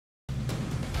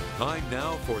Time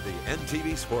now for the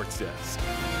NTV Sports Desk.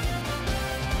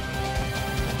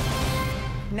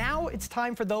 Now it's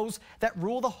time for those that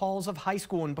rule the halls of high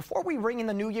school. And before we ring in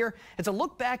the new year, it's a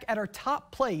look back at our top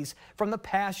plays from the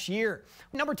past year.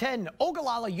 Number 10,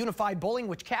 Ogallala Unified Bowling,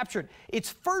 which captured its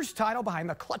first title behind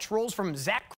the clutch rolls from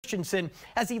Zach Christensen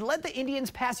as he led the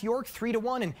Indians past York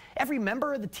 3-1. And every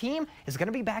member of the team is going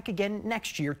to be back again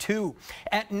next year, too.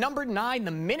 At number 9,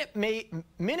 the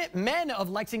Minutemen of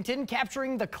Lexington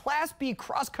capturing the Class B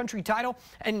cross-country title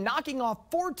and knocking off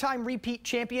four-time repeat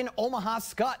champion Omaha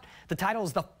Skutt. The title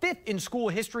is the fifth in school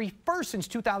history, first since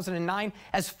 2009,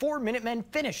 as 4 Minutemen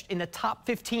finished in the top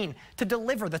 15 to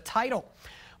deliver the title.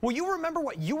 Will you remember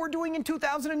what you were doing in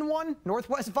 2001?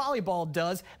 Northwest Volleyball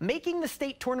does, making the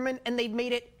state tournament, and they've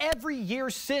made it every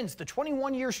year since. The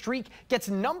 21-year streak gets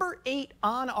number 8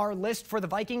 on our list for the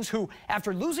Vikings, who,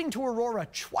 after losing to Aurora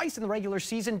twice in the regular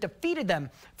season, defeated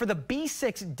them for the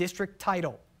B6 district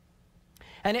title.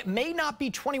 And it may not be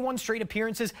 21 straight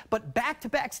appearances, but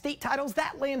back-to-back state titles,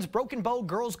 that lands Broken Bow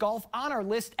girls golf on our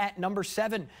list at number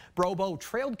 7. Brobo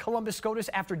trailed Columbus SCOTUS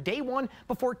after day 1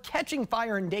 before catching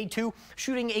fire in day 2,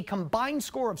 shooting a combined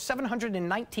score of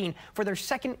 719 for their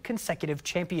second consecutive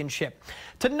championship.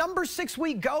 To number 6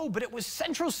 we go, but it was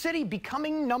Central City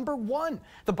becoming number 1.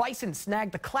 The Bison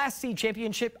snagged the Class C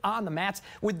championship on the mats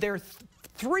with their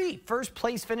 3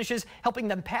 first-place finishes, helping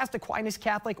them pass Aquinas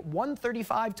Catholic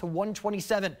 135 to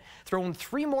 127. Throw in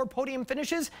 3 more podium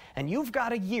finishes, and you've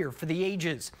got a year for the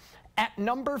ages. At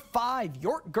number 5,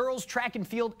 York girls track and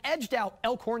field edged out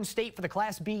Elkhorn State for the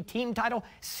Class B team title,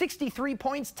 63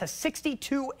 points to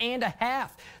 62.5.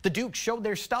 The Dukes showed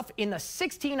their stuff in the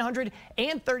 1600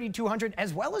 and 3200,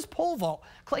 as well as pole vault,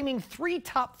 claiming 3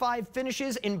 top 5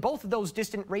 finishes in both of those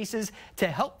distant races to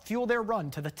help fuel their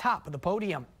run to the top of the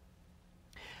podium.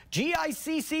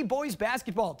 GICC boys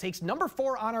basketball takes number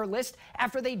 4 on our list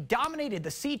after they dominated the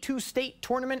C2 state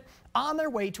tournament on their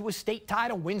way to a state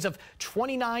title. Wins of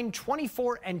 29,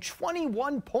 24, and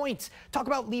 21 points. Talk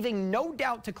about leaving no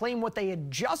doubt to claim what they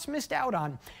had just missed out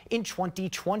on in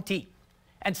 2020.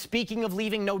 And speaking of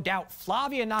leaving no doubt,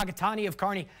 Flavia Nagatani of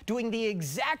Kearney doing the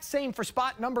exact same for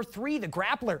spot number 3. The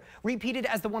grappler repeated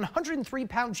as the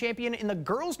 103-pound champion in the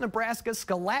Girls Nebraska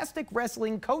Scholastic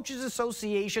Wrestling Coaches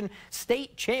Association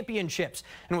State Championships,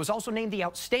 and was also named the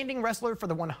outstanding wrestler for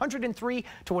the 103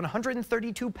 to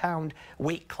 132-pound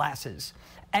weight classes.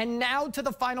 And now to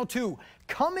the final 2.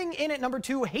 Coming in at number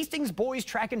 2, Hastings boys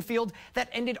track and field that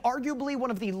ended arguably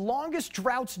one of the longest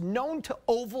droughts known to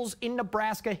ovals in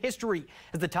Nebraska history,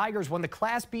 as the Tigers won the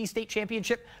Class B state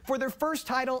championship for their first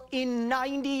title in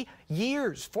 90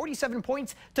 years. 47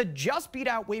 points to just beat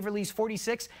out Waverly's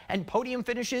 46, and podium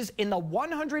finishes in the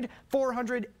 100,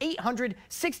 400, 800,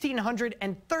 1600,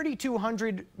 and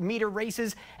 3200 meter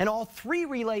races, and all 3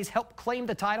 relays helped claim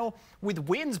the title with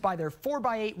wins by their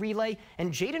 4x8 relay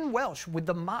and Jaden Welsh with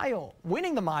the mile,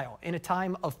 winning the mile in a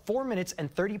time of 4 minutes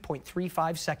and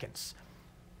 30.35 seconds.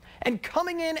 And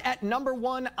coming in at number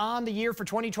 1 on the year for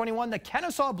 2021, the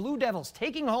Kennesaw Blue Devils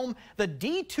taking home the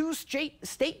D2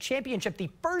 state championship,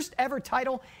 the first ever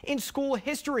title in school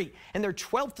history. In their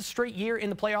 12th straight year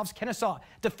in the playoffs, Kennesaw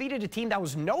defeated a team that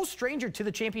was no stranger to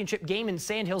the championship game in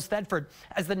Sandhills Thedford,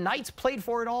 as the Knights played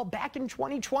for it all back in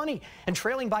 2020. And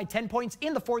trailing by 10 points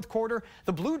in the 4th quarter,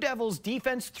 the Blue Devils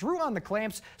defense threw on the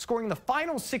clamps, scoring the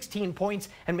final 16 points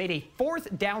and made a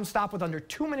 4th down stop with under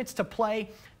 2 minutes to play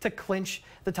to clinch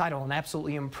the title. An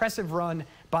absolutely impressive run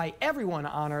by everyone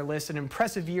on our list. An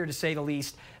impressive year, to say the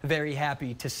least. Very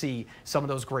happy to see some of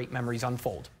those great memories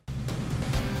unfold.